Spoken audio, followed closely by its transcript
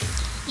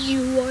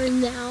You are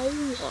now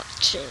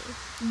watching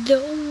The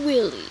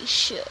Willy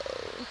Show.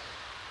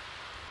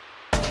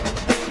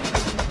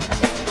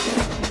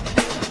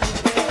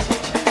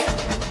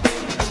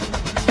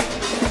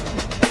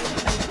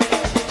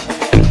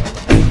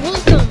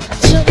 Welcome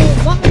to The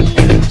Willy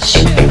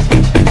Show.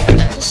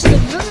 This is the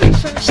very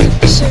first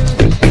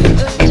episode of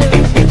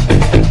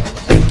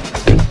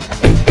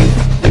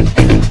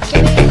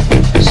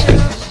shut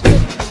off the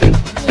music.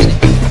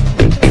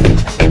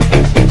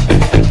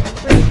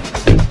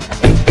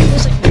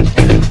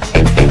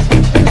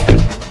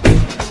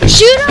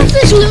 Shoot off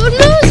this loud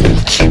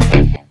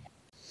music!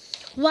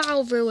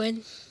 Wow,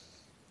 everyone.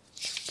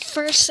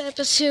 First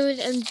episode,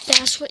 and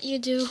that's what you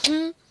do,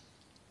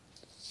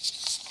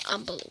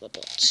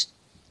 Unbelievable. Just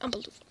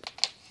unbelievable.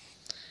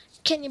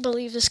 Can you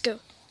believe this? Go.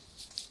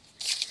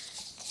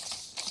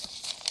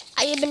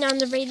 I have been on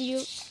the radio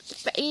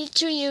for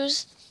 82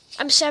 years.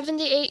 I'm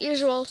 78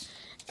 years old.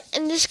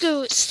 And this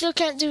go still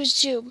can't do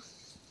his job.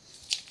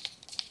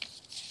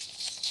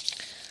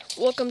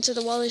 Welcome to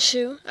the Willy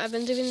Show. I've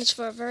been doing this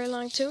for a very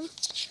long time.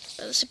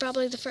 But this is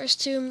probably the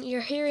first time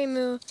you're hearing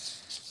me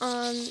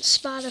on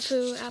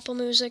Spotify, Apple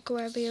Music,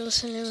 wherever you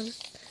listen to.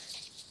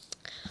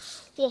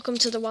 Welcome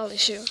to the Willy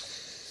Show.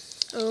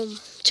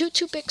 Two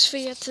topics for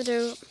you to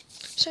do.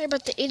 Sorry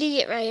about the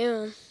idiot I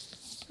am.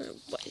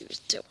 What he was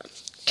doing.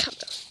 Come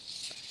on.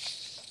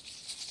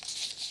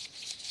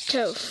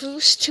 So,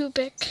 first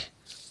topic.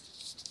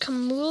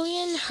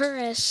 Chameleon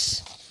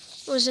Harris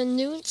was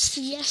announced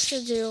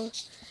yesterday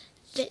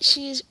that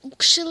she is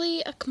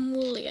actually a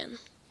chameleon.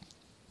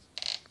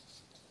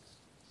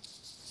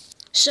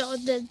 So,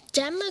 the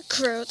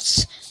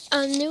Democrats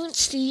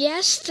announced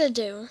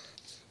yesterday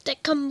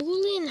that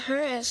Chameleon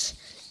Harris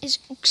is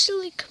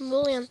actually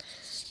chameleon,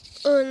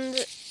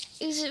 and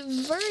it's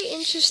very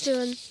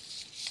interesting.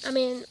 I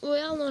mean, we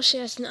all know she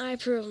has an eye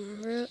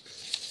problem, right?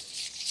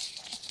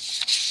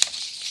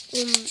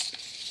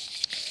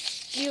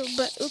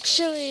 But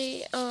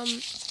actually,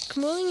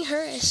 Chameleon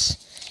Harris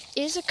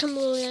is a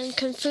chameleon,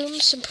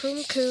 confirmed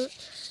Supreme Court.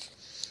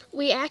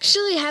 We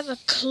actually have a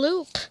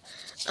clue,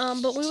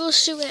 but we will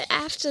show it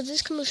after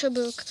this commercial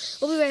break.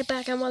 We'll be right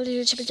back on Willy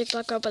YouTube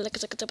TikTok.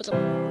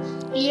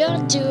 Your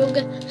dog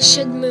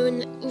should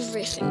mean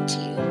everything to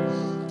you.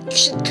 You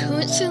should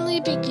constantly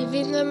be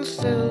giving them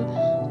food,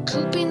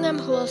 keeping them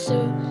healthy,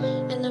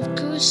 and of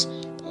course,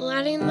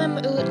 letting them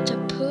out to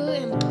poo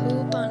and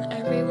poop on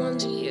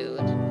everyone's yard.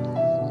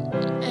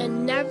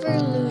 And never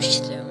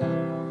lose them.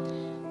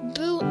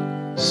 But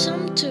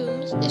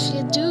sometimes, if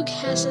your dog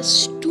has a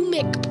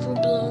stomach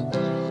problem,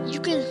 you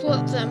can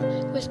help them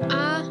with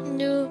our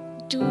new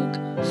dog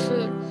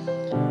food.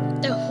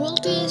 The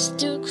healthiest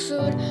dog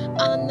food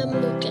on the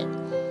market.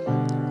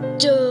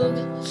 Dog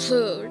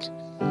food.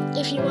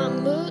 If you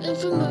want more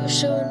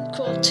information,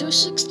 call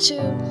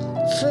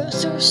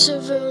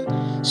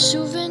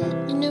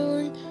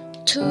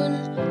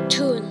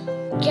 262-437-7922.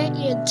 Get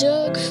your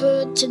dog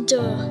food today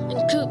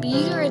and keep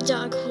your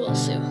dog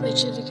healthy. Make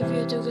sure to give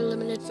your dog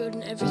unlimited food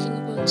and everything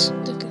at once.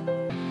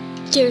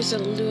 There's a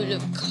lot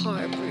of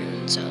car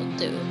brands out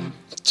there.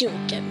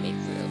 Don't get me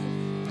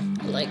wrong.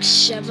 Like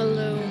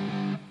Chevrolet,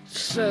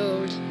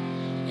 Ford,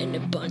 and a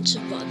bunch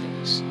of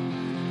others.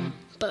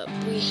 But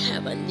we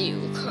have a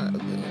new car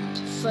brand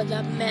for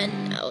the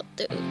men out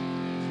there.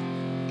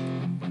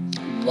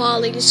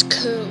 Wally's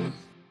cool.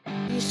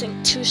 You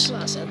think two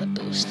slots are the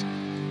boost?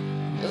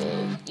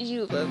 Oh,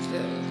 you were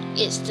wrong.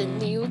 It's the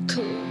new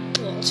cool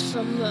balls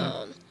from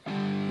Ron.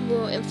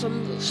 More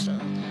information.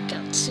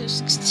 Got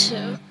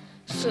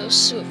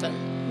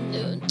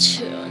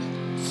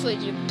 262-437-92 for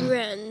your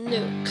brand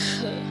new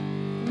car.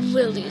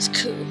 Willy's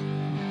cool.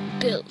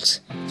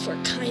 Built for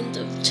kind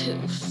of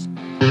tooth.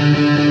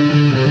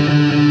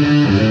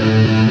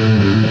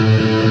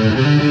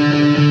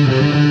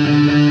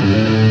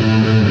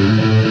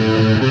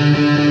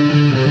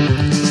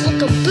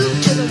 Welcome back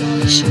to the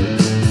Willy Show.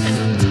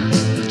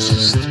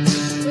 Just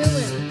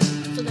ruin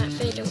for that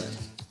fadeaway.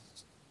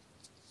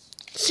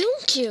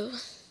 Thank you.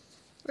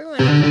 Ruin.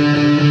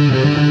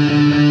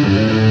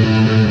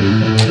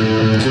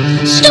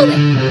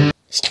 Stupid!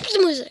 Stop the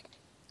music.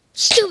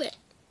 Stupid!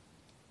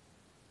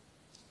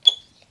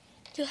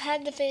 You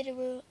had the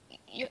fadeaway.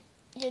 You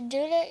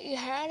did it, you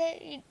had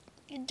it,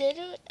 you did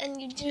it,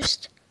 and you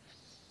just...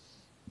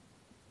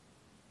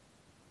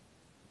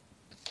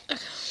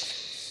 Okay.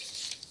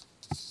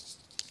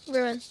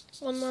 Ruin.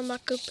 One more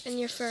mock-up and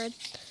you're fired.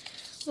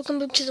 Welcome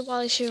back to the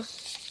Willy Show.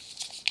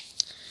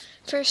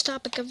 First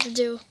topic of the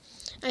day.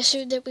 I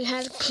showed that we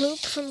had a clue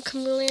from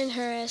Chameleon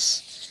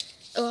Harris,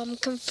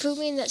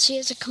 confirming that she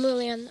is a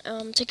chameleon.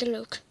 Take a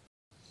look.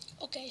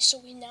 Okay, so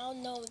we now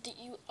know that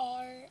you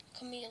are a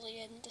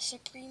chameleon. The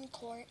Supreme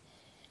Court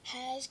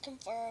has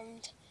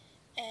confirmed,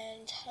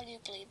 and how do you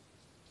believe?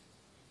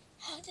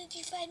 How did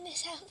you find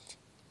this out?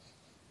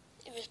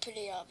 It was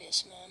pretty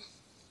obvious, ma'am.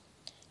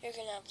 You're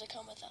gonna have to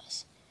come with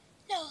us.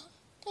 No,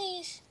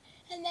 please.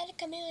 I'm not a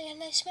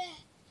chameleon, I swear.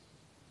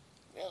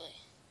 Really?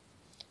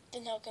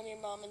 Then how come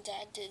your mom and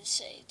dad did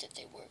say that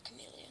they were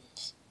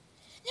chameleons?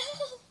 No,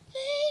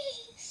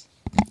 please.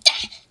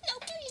 Ah!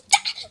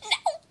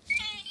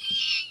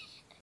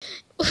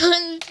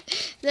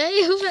 There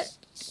you have it.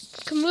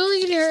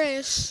 Chameleon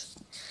Harris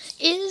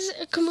is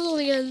a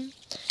chameleon,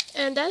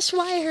 and that's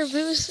why her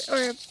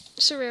her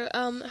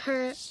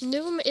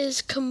name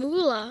is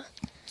Kamula,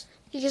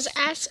 because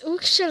that's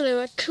actually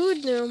a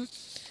code name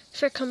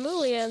for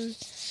chameleon.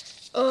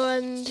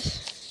 And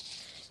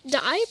the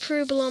eye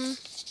problem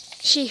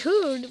she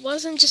had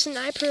wasn't just an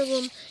eye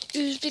problem, it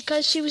was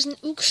because she was an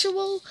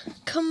actual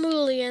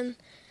chameleon.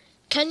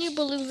 Can you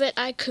believe it?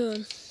 I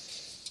could.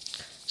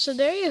 So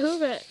there you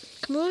have it.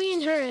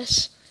 Chameleon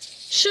Harris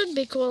should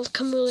be called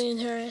Chameleon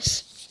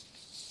Harris.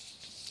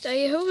 There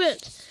you have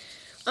it.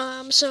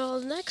 So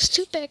next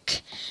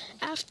topic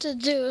after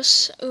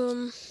this,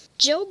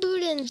 Joe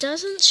Biden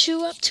doesn't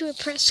show up to a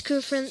press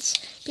conference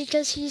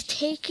because he's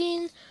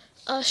taking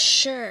a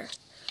shower.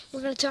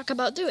 We're gonna talk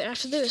about that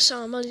after this. If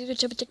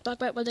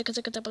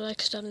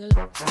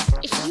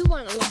you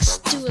want to look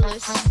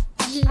stylist,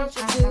 you need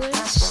to do a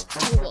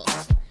stool.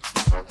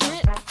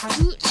 Get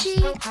Gucci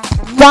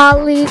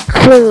Wally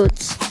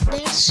clothes.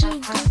 They're so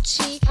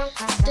Gucci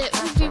that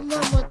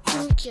everyone would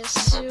think you're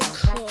so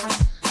cool.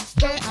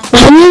 Get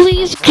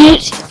Willy's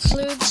Gucci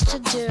clothes to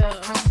do.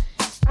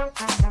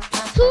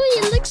 Ooh,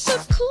 you look so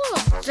cool.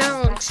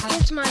 Thanks,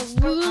 it's my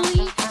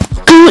Willy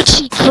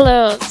Gucci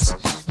clothes.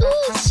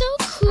 Ooh, it's so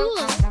cool.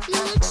 You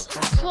look so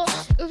cool.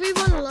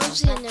 Everyone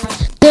loves you now.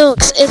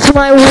 Thanks, it's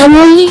my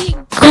Willy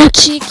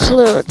Gucci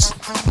clothes.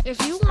 If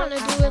you want to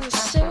go in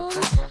some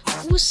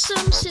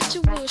awesome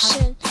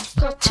situation,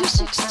 call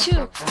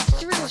 262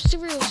 through.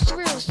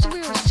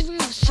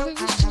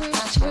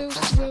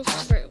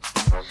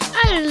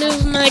 I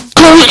love my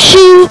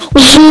Gucci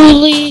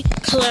Willy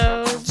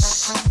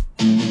clothes.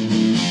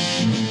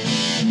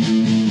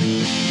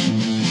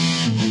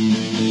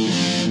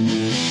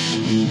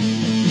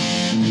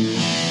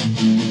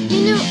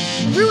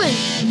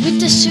 We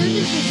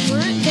decided we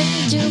weren't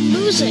gonna do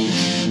music.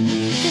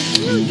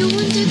 Cause you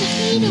went to the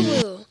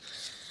fadeaway.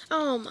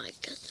 Oh my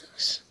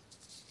goodness.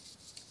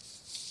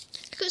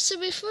 Because so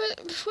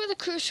before the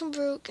commercial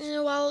broke,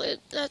 while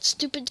that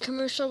stupid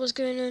commercial was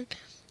going on,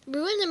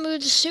 we were in the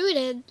mood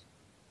decided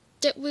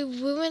that we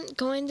weren't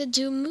going to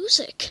do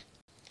music.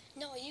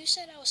 No, you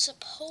said I was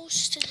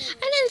supposed to do music.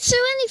 I didn't say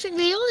anything.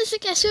 The only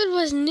thing I said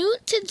was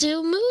not to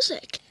do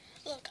music.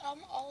 Look,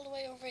 I'm all the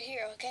way over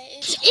here, okay?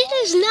 It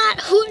is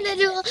not hoot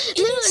at all.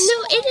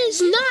 No, it is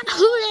not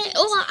hoot at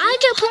all. I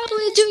can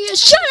probably do your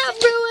shut up,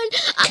 Bruin.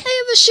 I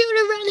am a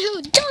shooter around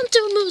who don't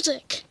do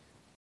music.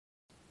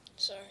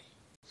 Sorry.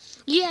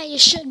 Yeah, you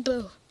should,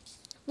 boo.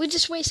 We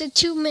just wasted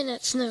 2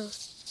 minutes now.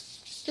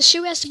 The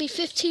show has to be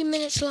 15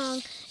 minutes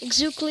long,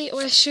 exactly,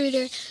 or a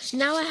shooter.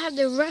 Now I have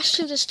to rush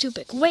through this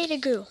topic. Way to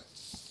go.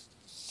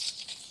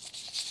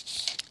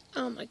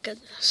 Oh my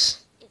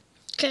goodness.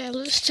 Okay,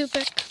 let's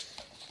topic.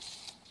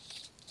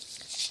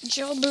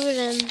 Joe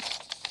Biden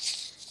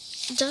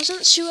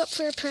doesn't show up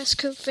for a press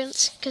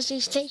conference because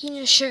he's taking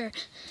a shower.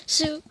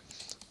 So,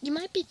 you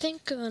might be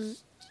thinking,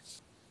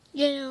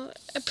 a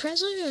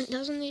president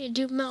doesn't need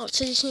to do much.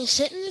 So, he just needs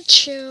to sit in the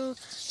chair,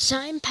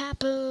 sign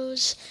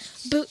papers.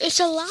 But it's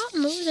a lot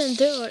more than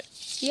that.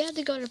 You have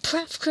to go to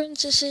press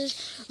conferences,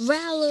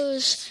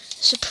 rallies,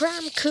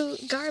 Supreme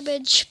Court,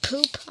 garbage,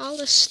 poop, all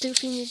this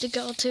stuff you need to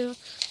go to.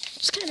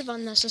 It's kind of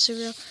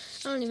unnecessary. I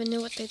don't even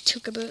know what they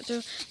talk about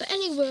though. But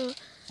anyway,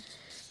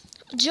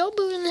 Joe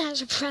Biden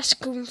has a press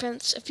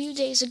conference a few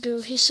days ago.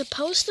 He's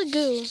supposed to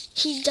go.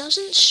 He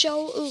doesn't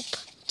show up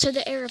to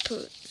the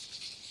airport.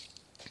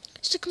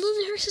 So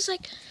Chameleon Harris is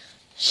like,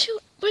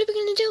 shoot, what are we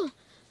going to do?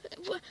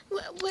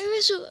 Where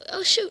is it?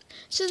 Oh, shoot.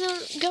 So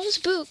then goes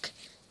Book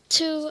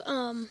to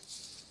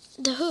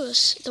the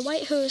house, the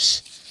White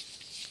House,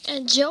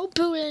 and Joe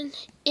Biden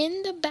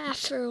in the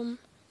bathroom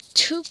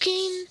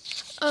taking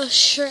a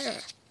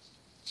shower.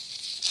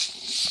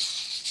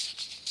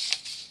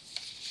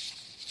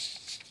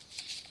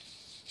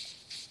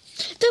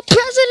 The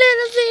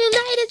President of the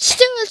United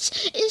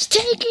States is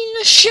taking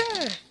a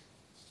shower.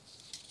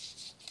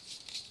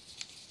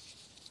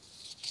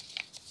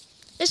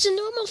 It's a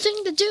normal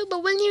thing to do,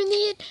 but when you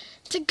need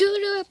to go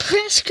to a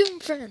press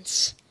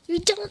conference, you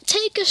don't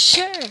take a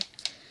shower.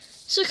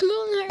 So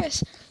Chameleon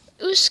Harris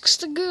asks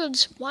the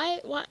goods,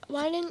 why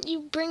didn't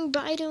you bring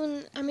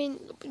Biden? I mean,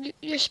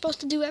 you're supposed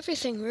to do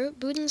everything, right?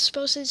 Biden's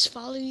supposed to just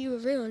follow you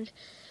around.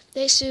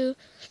 He said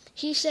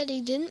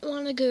he didn't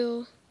want to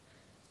go.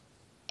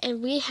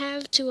 And we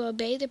have to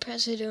obey the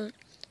president,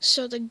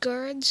 so the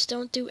guards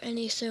don't do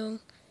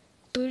anything.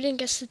 Biden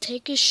gets to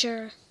take his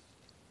shower.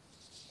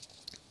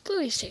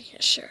 Bluey's taking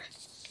a shower.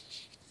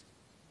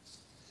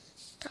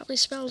 Probably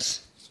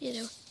smells,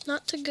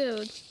 not too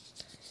good.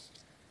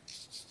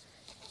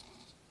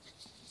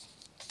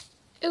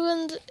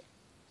 And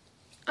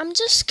I'm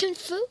just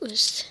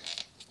confused.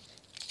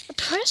 A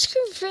press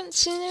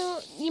conference,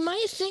 you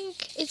might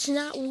think it's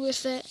not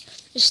worth it.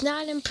 It's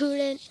not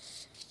important.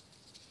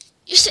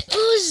 You say,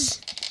 ooze!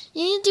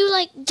 You need to do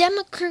like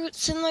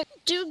Democrats and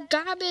do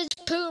garbage,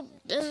 poop,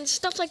 and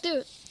stuff like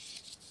that.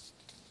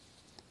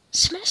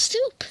 It's messed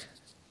up.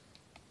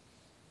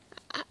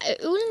 I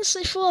wouldn't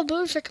say full of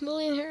bird for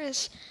Chameleon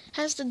Harris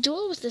has to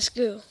deal with this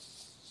girl.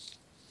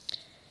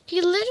 He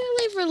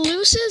literally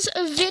releases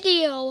a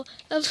video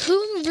of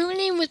whom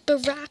ruining with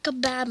Barack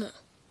Obama.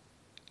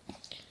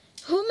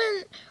 Whom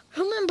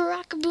and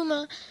Barack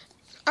Obama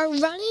are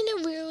running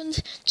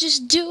around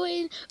just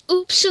doing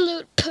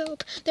absolute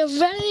poop. They're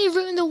running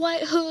around the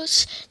White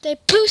House. They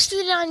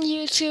posted it on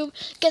YouTube.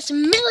 Gets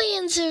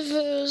millions of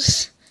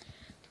views.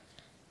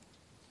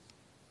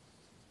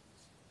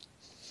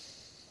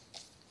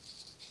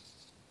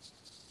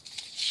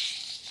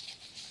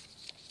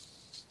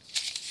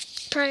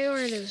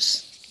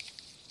 Priorities.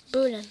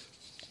 Bootin'.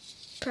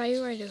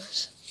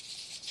 Priorities.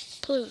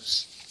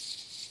 Please.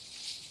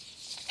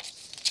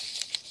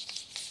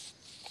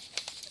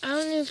 I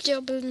don't know if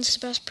Joe Biden's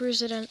the best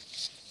president,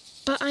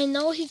 but I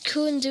know he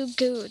couldn't do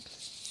good.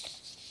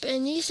 But he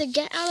needs to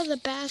get out of the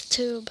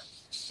bathtub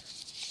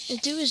and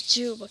do his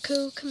job,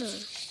 okay? Come on.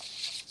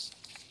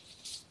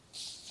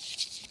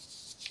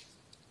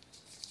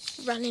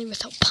 Running with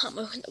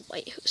Obama in the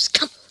White House,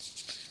 come on.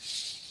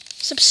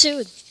 It's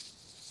absurd.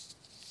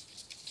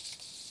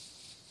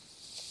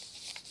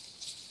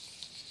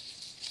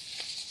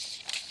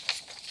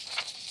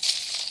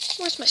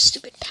 Where's my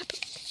stupid pepper?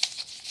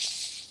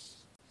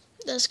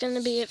 That's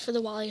gonna be it for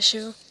the Willy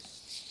Show.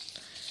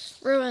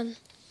 Ruin,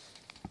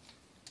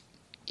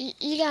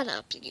 you gotta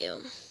up your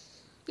game.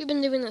 We've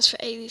been doing this for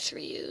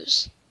 83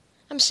 years.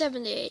 I'm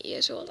 78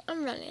 years old.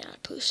 I'm running out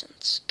of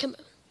patience. Come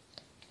on.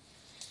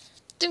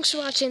 Thanks for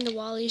watching the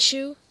Willy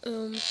Show.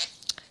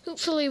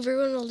 Hopefully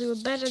Ruin will do a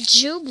better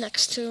job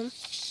next time.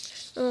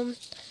 But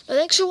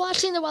thanks for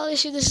watching the Willy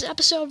Show. This is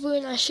episode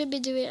 1. I should be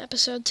doing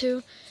episode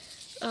 2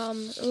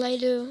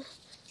 later.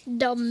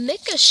 The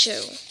Mickey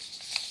Show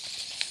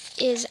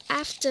is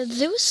after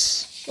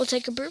this. We'll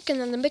take a break,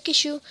 and then the Mickey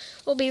Show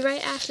will be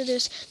right after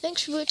this.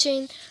 Thanks for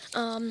watching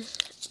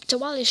the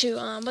Willy Show.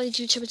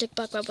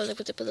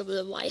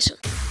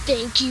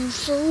 Thank you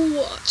for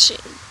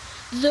watching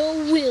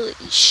the Willy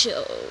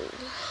Show.